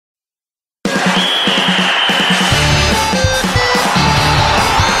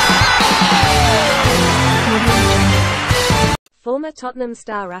Former Tottenham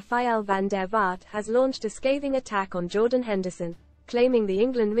star Rafael van der Vaart has launched a scathing attack on Jordan Henderson, claiming the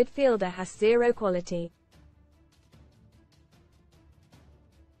England midfielder has zero quality.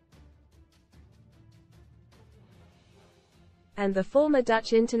 And the former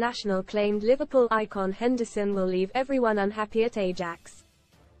Dutch international claimed Liverpool icon Henderson will leave everyone unhappy at Ajax.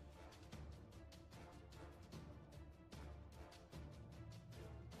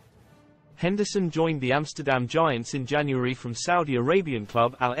 Henderson joined the Amsterdam Giants in January from Saudi Arabian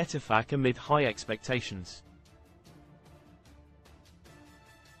club T.S.F amid high expectations.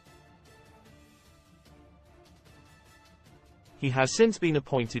 He has since been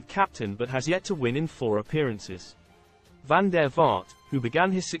appointed captain but has yet to win in 4 appearances. Van der Vaart, who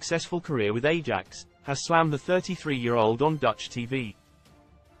began his successful career with Ajax, has slammed the 33-year-old on Dutch TV.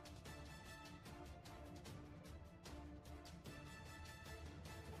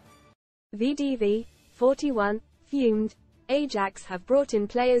 VDV, 41, fumed. Ajax have brought in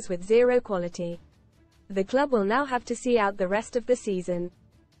players with zero quality. The club will now have to see out the rest of the season.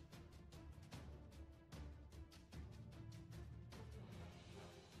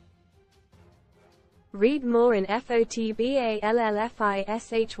 Read more in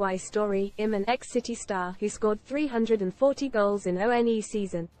FOTBALLFISHY story. I'm an ex-City star who scored 340 goals in ONE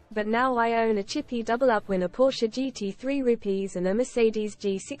season, but now I own a chippy double-up win, a Porsche GT3 rupees and a Mercedes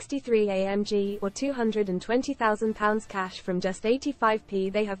G63 AMG, or £220,000 cash from just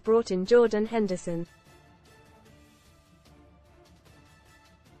 85p. They have brought in Jordan Henderson.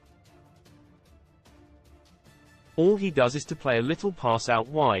 All he does is to play a little pass out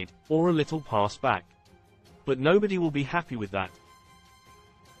wide, or a little pass back. But nobody will be happy with that.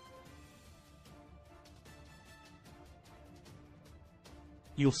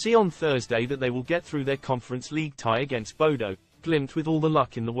 You'll see on Thursday that they will get through their Conference League tie against Bodo Glimt with all the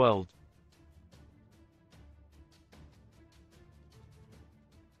luck in the world.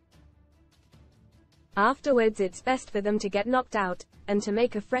 Afterwards it's best for them to get knocked out, and to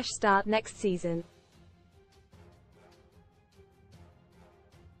make a fresh start next season.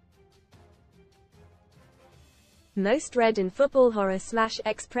 Most read in football horror /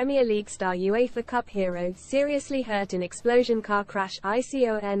 ex-Premier League star UEFA Cup hero seriously hurt in explosion car crash.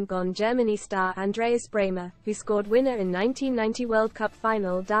 ICON gone. Germany star Andreas Bremer, who scored winner in 1990 World Cup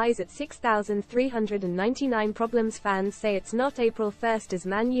final, dies at 6,399. Problems. Fans say it's not April 1st as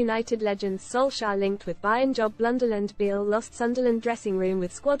Man United legends Solskjaer linked with Bayern job. Blunderland. Beale lost Sunderland dressing room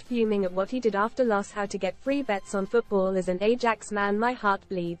with squad fuming at what he did after loss. How to get free bets on football as an Ajax man. My heart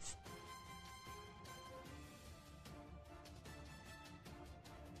bleeds.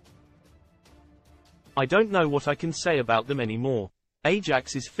 I don't know what I can say about them anymore.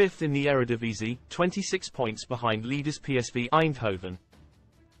 Ajax is 5th in the Eredivisie, 26 points behind leaders PSV Eindhoven.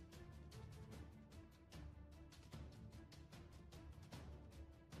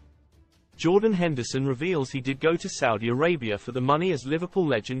 Jordan Henderson reveals he did go to Saudi Arabia for the money as Liverpool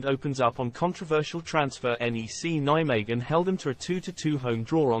legend opens up on controversial transfer. NEC Nijmegen held them to a 2-2 home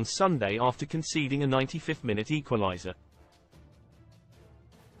draw on Sunday after conceding a 95th-minute equaliser.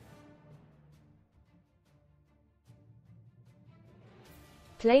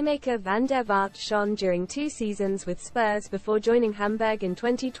 Playmaker Van der Vaart shone during 2 seasons with Spurs before joining Hamburg in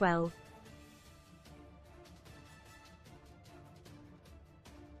 2012.